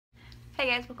Hey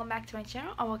guys, welcome back to my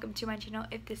channel, or welcome to my channel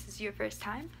if this is your first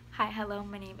time. Hi, hello,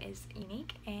 my name is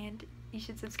Unique and you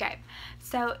should subscribe.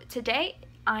 So today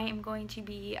I am going to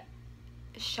be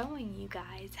showing you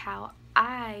guys how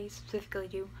I specifically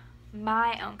do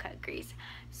my own cut crease.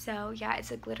 So yeah,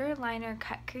 it's a glitter liner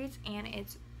cut crease and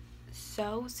it's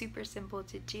so super simple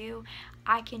to do.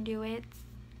 I can do it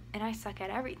and I suck at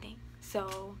everything.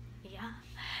 So yeah,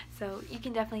 so you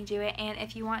can definitely do it, and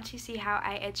if you want to see how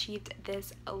I achieved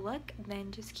this look,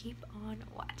 then just keep on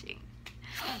watching.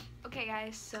 Okay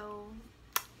guys, so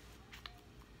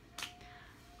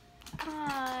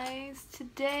guys,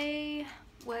 today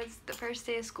was the first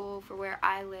day of school for where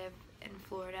I live in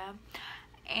Florida,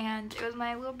 and it was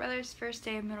my little brother's first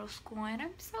day of middle school, and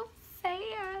I'm so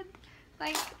sad.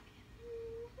 Like,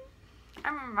 I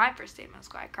remember my first day of middle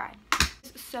school, I cried.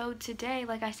 So today,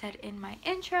 like I said in my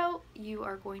intro, you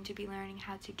are going to be learning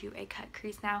how to do a cut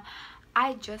crease. Now,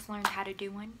 I just learned how to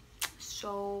do one,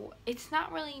 so it's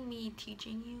not really me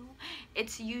teaching you,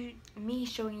 it's me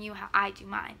showing you how I do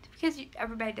mine, because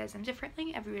everybody does them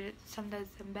differently. Some does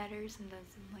them better, some does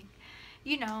them, like,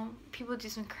 you know, people do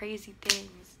some crazy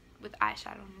things with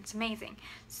eyeshadow and it's amazing.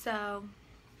 So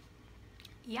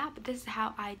yeah, but this is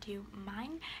how I do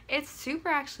mine. It's super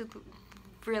actually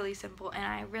really simple, and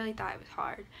I really thought it was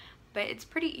hard, but it's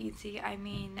pretty easy. I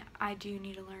mean, I do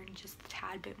need to learn just a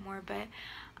tad bit more, but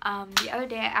the other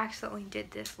day I accidentally did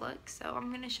this look, so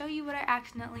I'm gonna show you what I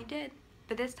accidentally did,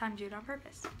 but this time do it on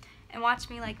purpose and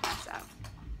watch me like mess up,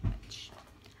 which,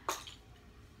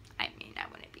 I mean, I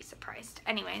wouldn't be surprised.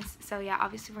 Anyways, so yeah,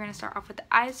 obviously we're gonna start off with the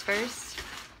eyes first.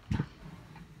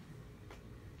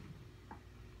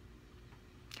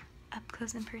 Up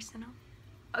close and personal.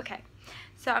 Okay,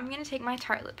 so I'm going to take my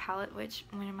Tartelette palette, which,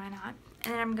 when am I not?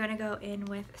 And then I'm going to go in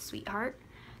with Sweetheart,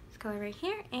 this color right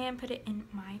here, and put it in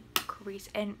my crease.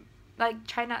 And, like,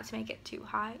 try not to make it too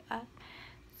high up.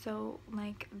 So,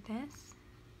 like this.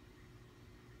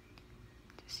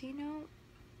 Just, you know,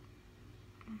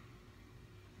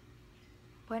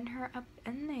 blend her up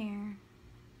in there.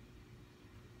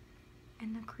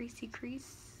 In the creasy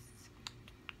crease.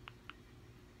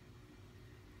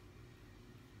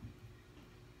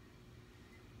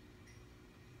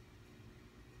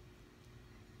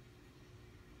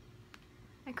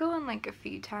 I go in like a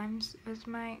few times with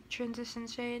my transition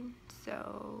shade,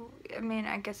 so I mean,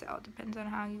 I guess it all depends on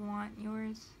how you want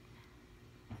yours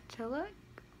to look.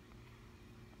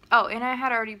 Oh, and I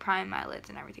had already primed my lids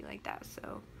and everything like that,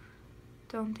 so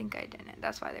don't think I didn't.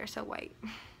 That's why they're so white.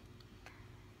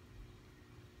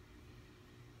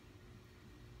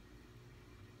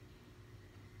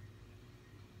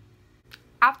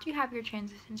 After you have your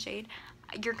transition shade,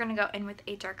 you're gonna go in with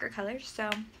a darker color, so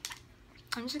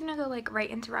I'm just gonna go like right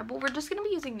into Rebel. We're just gonna be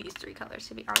using these three colors,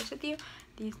 to be honest with you.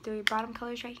 These three bottom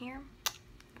colors right here,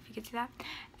 if you can see that.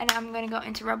 And I'm gonna go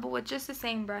into Rebel with just the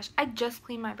same brush. I just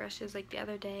cleaned my brushes like the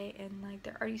other day, and like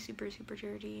they're already super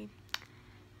dirty.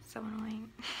 So annoying.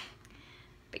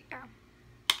 But yeah,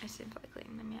 I just didn't feel like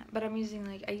cleaning them yet. But I'm using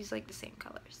I use like the same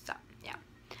colors, so yeah,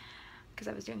 because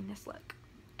I was doing this look.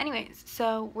 Anyways,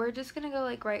 so we're just gonna go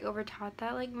like right over top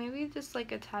that, like maybe just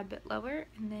like a tad bit lower,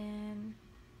 and then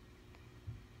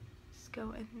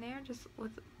go in there just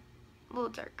with a little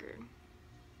darker.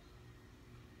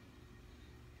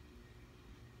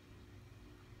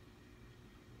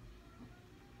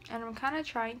 And I'm kind of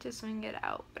trying to swing it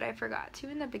out, but I forgot to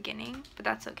in the beginning, but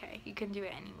that's okay. You can do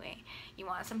it anyway you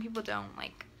want. Some people don't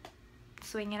like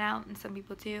swing it out and some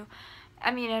people do.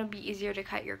 I mean, it'll be easier to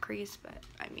cut your crease, but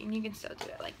I mean, you can still do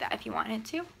it like that if you wanted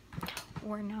to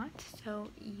or not. So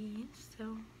yes, so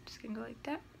I'm just gonna go like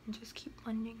that and just keep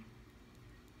blending.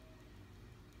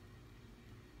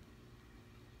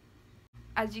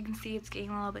 As you can see, it's getting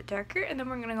a little bit darker, and then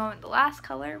we're gonna go in the last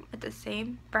color with the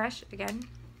same brush again.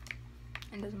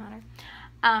 It doesn't matter,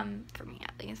 for me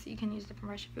at least. You can use a different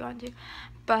brush if you want to,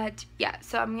 but yeah.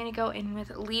 So I'm gonna go in with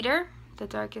Giliter, the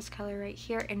darkest color right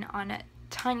here, and on a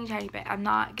tiny bit. I'm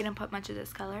not gonna put much of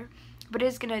this color, but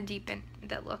it's gonna deepen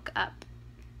the look up.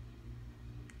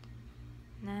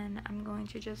 And then I'm going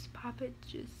to just pop it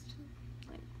just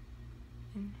like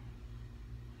in.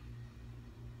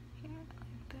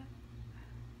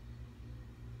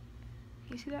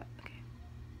 You see that? Okay.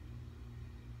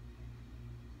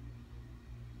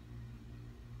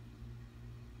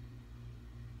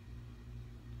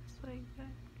 Just like that.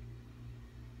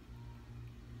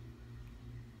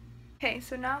 Okay,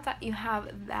 so now that you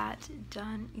have that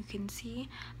done, you can see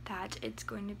that it's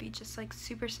going to be just like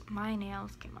super. My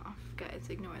nails came off, guys,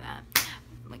 ignore that.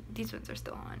 Like, these ones are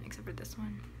still on except for this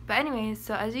one. But anyways,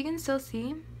 so as you can still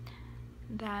see,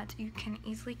 that you can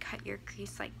easily cut your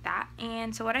crease like that.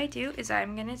 And so what I do is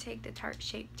I'm going to take the Tarte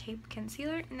Shape Tape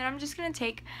Concealer, and then I'm just going to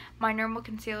take my normal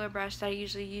concealer brush that I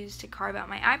usually use to carve out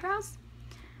my eyebrows.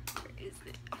 Where is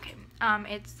it? Okay,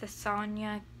 it's the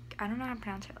Sonia, I don't know how to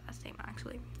pronounce her last name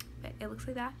actually, but it looks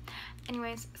like that.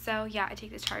 Anyways, so yeah, I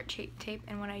take this Tarte Shape Tape,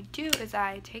 and what I do is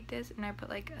I take this and I put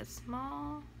like a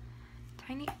small,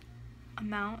 tiny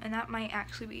amount, and that might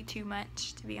actually be too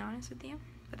much to be honest with you,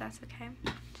 but that's okay.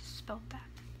 Just spelt that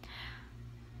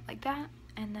like that,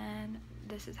 and then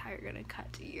this is how you're gonna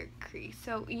cut to your crease.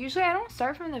 So usually I don't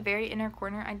start from the very inner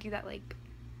corner, I do that like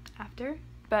after,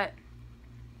 but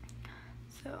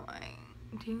so I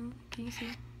do, can you see?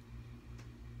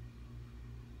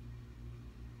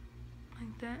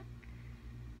 Like that.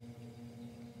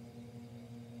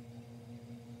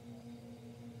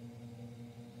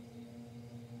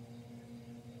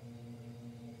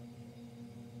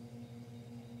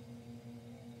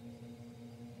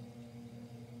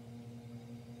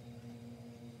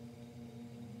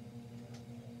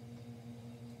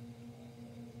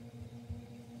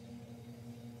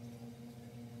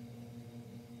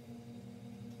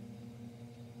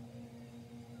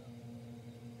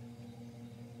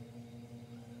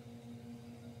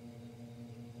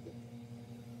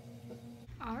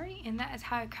 Alright, and that is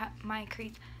how I cut my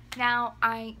crease. Now,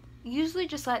 I usually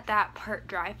just let that part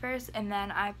dry first, and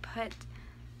then I put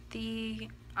the,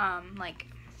 like,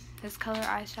 this color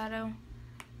eyeshadow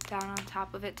down on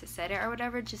top of it to set it or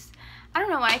whatever. Just, I don't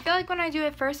know, I feel like when I do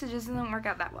it first, it just doesn't work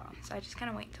out that well. So I just kind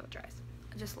of wait until it dries,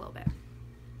 just a little bit.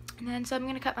 And then, so I'm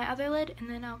going to cut my other lid, and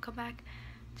then I'll come back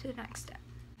to the next step.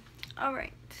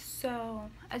 Alright, so,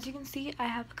 as you can see, I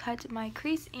have cut my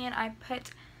crease, and I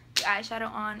put the eyeshadow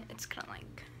on. It's gonna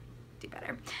like do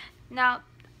better. Now,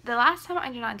 the last time I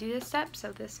did not do this step,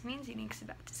 so this means Unique's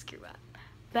about to screw up.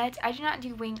 But I do not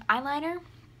do wing eyeliner.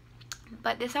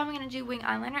 But this time I'm gonna do wing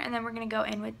eyeliner, and then we're gonna go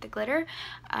in with the glitter.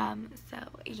 So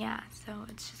yeah, so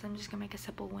it's just, I'm just gonna make a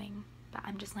simple wing. But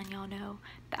I'm just letting y'all know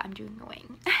that I'm doing a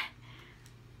wing.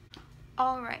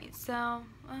 Alright, so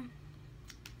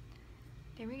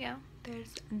there we go.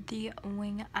 There's the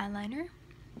wing eyeliner.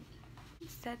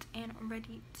 Set and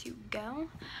ready to go.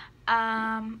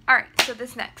 Alright, so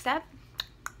this next step,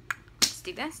 let's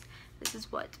do this. This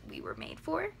is what we were made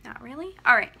for. Not really.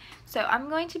 Alright, so I'm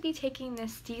going to be taking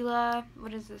this Stila,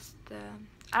 what is this,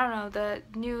 I don't know, the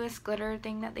newest glitter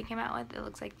thing that they came out with. It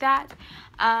looks like that.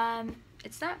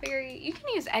 It's not very, you can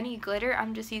use any glitter.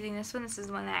 I'm just using this one. This is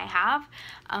the one that I have.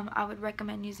 I would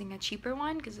recommend using a cheaper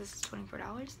one because this is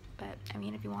 $24. But, I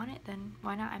mean, if you want it, then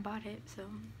why not? I bought it, so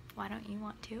why don't you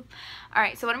want to?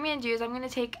 Alright, so what I'm going to do is I'm going to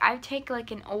take, I take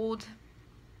like an old,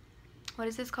 what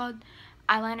is this called?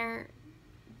 Eyeliner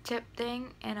tip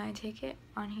thing, and I take it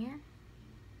on here.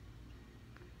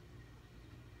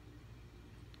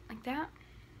 Like that.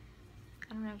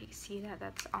 I don't know if you can see that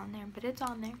that's on there, but it's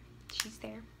on there. She's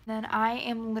there. Then I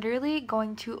am literally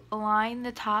going to line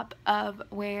the top of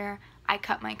where I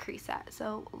cut my crease at.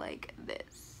 So like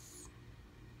this.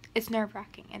 It's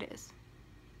nerve-wracking. It is.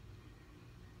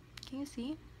 Can you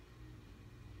see?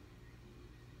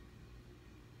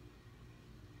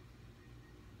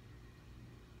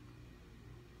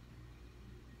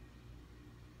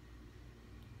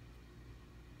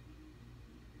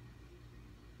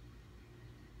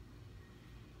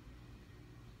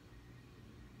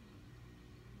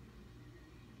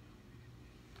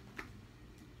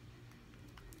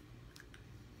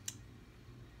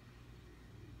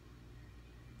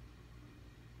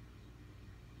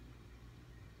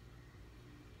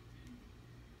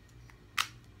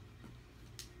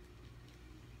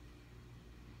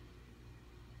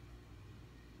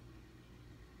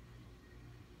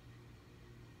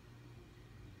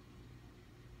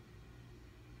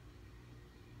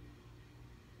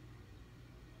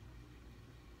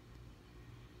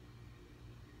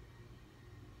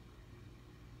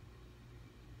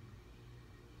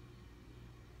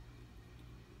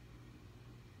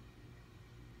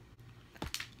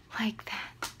 Like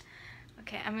that.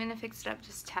 Okay, I'm gonna fix it up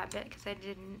just a tad bit because I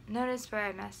didn't notice where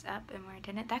I messed up and where I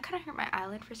didn't. That kind of hurt my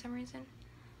eyelid for some reason.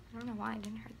 I don't know why it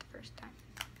didn't hurt the first time.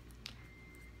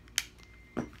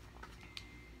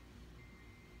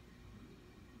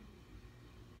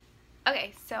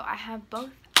 Okay, so I have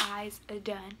both eyes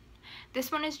done.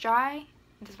 This one is dry.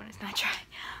 This one is not dry.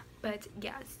 But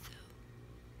yeah, so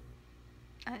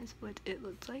that is what it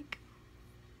looks like.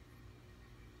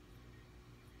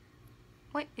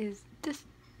 What is this?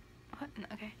 What?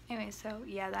 Okay, anyway, so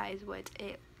yeah, that is what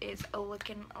it is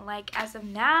looking like as of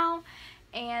now.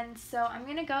 And so I'm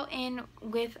gonna go in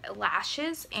with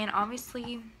lashes, and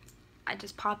obviously I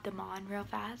just pop them on real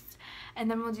fast, and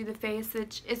then we'll do the face,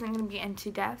 which isn't going to be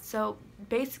into depth. So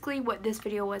basically what this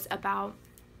video was about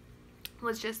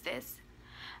was just this.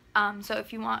 So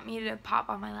if you want me to pop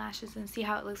on my lashes and see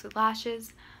how it looks with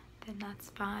lashes, then that's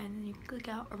fine. You can click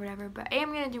out or whatever. But I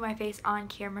am going to do my face on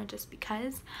camera just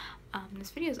because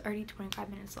this video is already 25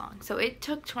 minutes long. So it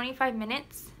took 25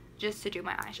 minutes just to do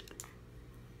my eyeshadow.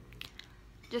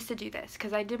 Just to do this,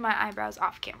 because I did my eyebrows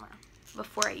off camera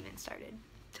before I even started.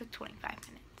 It took 25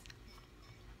 minutes.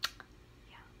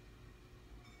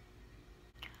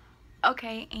 Yeah.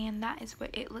 Okay, and that is what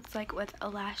it looks like with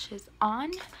lashes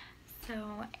on.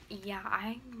 So yeah,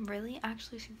 I'm really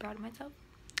actually super proud of myself.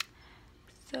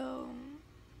 So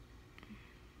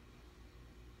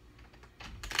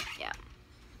yeah.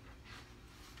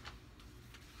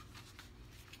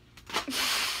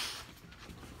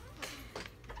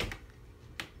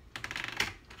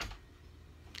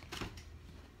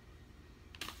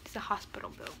 It's a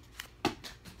hospital bill. I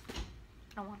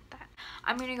don't want that.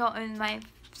 I'm gonna go in my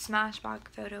Smashbox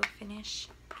Photo Finish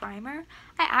primer.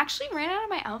 I actually ran out of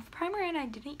my e.l.f. primer and I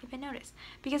didn't even notice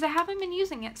because I haven't been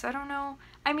using it, so I don't know.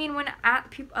 I mean, when I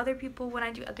do other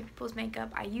people's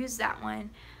makeup, I use that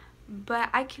one, but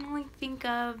I can only think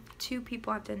of 2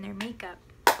 people I've done their makeup,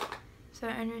 so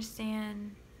I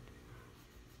understand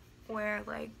where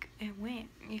like it went.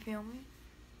 You feel me?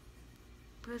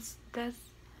 That's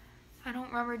I don't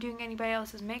remember doing anybody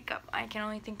else's makeup. I can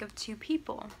only think of 2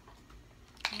 people.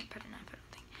 I didn't put enough, I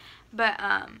don't think. But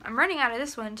I'm running out of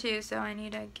this one too, so I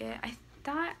need to get, I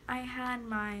thought I had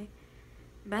my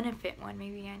Benefit one.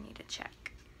 Maybe I need to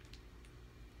check.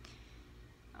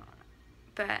 I don't know.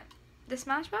 But the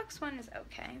Smashbox one is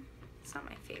okay. It's not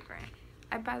my favorite.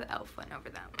 I'd buy the e.l.f. one over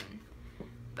that one.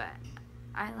 But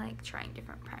I like trying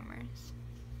different primers.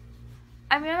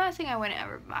 I mean, I'm not saying I wouldn't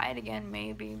ever buy it again,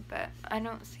 maybe, but I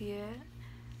don't see it.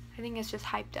 I think it's just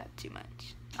hyped up too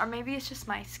much. Or maybe it's just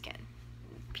my skin.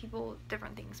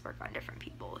 Different things work on different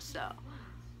people, so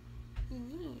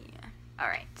yeah.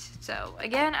 Alright, so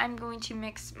again, I'm going to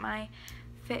mix my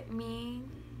Fit Me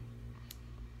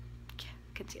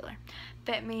concealer,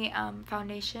 Fit Me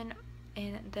foundation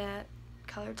in the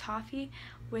color Toffee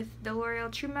with the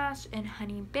L'Oreal True Match in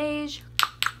Honey Beige.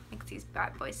 Mix these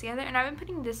bad boys together, and I've been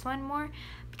putting this one more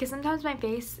because sometimes my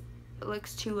face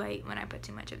looks too light when I put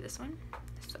too much of this one,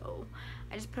 so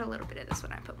I just put a little bit of this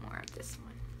one. I put more of this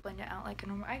one. Blend it out like a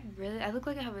normal. I look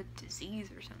like I have a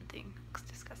disease or something. It looks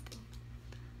disgusting.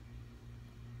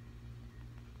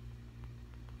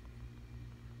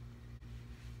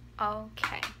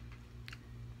 Okay.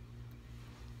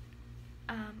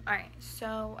 Alright,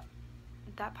 so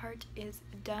that part is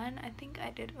done. I think I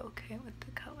did okay with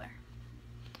the color.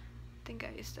 I think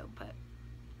I still put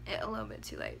it a little bit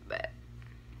too light, but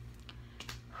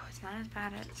it's not as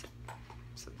bad as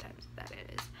sometimes that it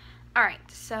is.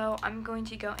 Alright, so I'm going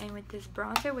to go in with this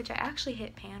bronzer, which I actually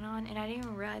hit pan on, and I didn't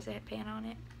even realize I hit pan on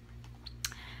it.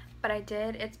 But I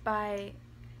did. It's by,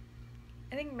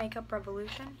 I think, Makeup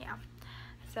Revolution. Yeah.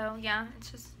 So, yeah,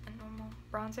 it's just a normal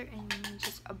bronzer, and you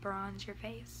just bronze your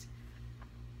face.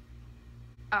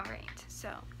 Alright, so,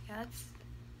 yeah, that's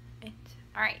it.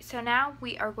 Alright, so now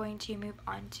we are going to move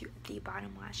on to the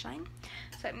bottom lash line.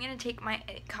 So I'm going to take my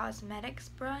Cosmetics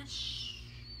brush,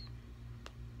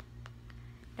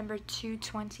 number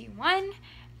 221.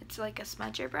 It's like a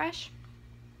smudger brush.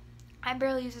 I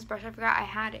barely use this brush. I forgot I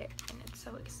had it, and it's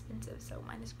so expensive, so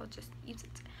might as well just use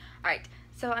it. Alright,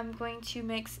 so I'm going to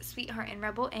mix Sweetheart and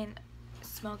Rebel and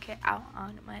smoke it out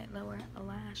on my lower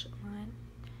lash line.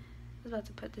 I was about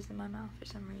to put this in my mouth for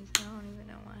some reason. I don't even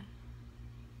know why.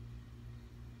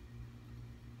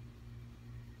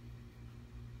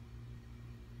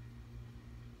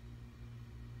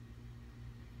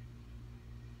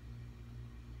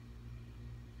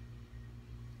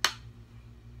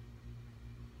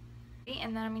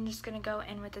 And then I'm just going to go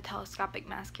in with the Telescopic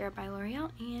Mascara by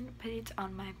L'Oreal and put it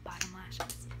on my bottom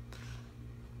lashes.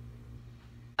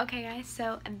 Okay guys,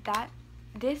 so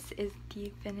this is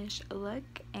the finished look,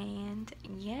 and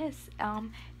yes,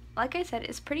 like I said,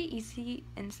 it's pretty easy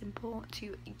and simple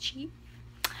to achieve.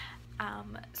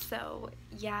 So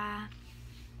yeah,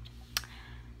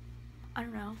 I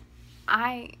don't know.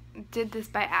 I did this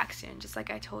by accident, just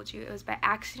like I told you. It was by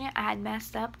accident. I had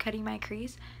messed up cutting my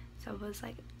crease, so it was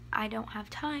like, I don't have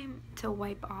time to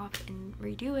wipe off and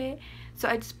redo it, so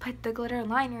I just put the glitter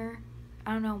liner.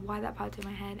 I don't know why that popped in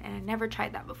my head, and I never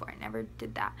tried that before. I never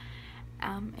did that.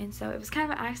 And so it was kind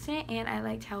of an accident, and I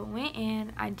liked how it went,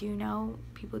 and I do know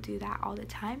people do that all the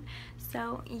time.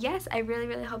 So yes, I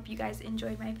really hope you guys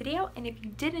enjoyed my video, and if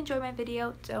you did enjoy my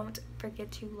video, don't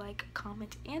forget to like,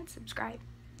 comment, and subscribe.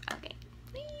 Okay,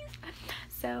 please.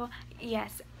 So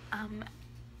yes,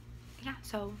 yeah,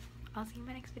 so I'll see you in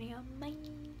my next video. Bye.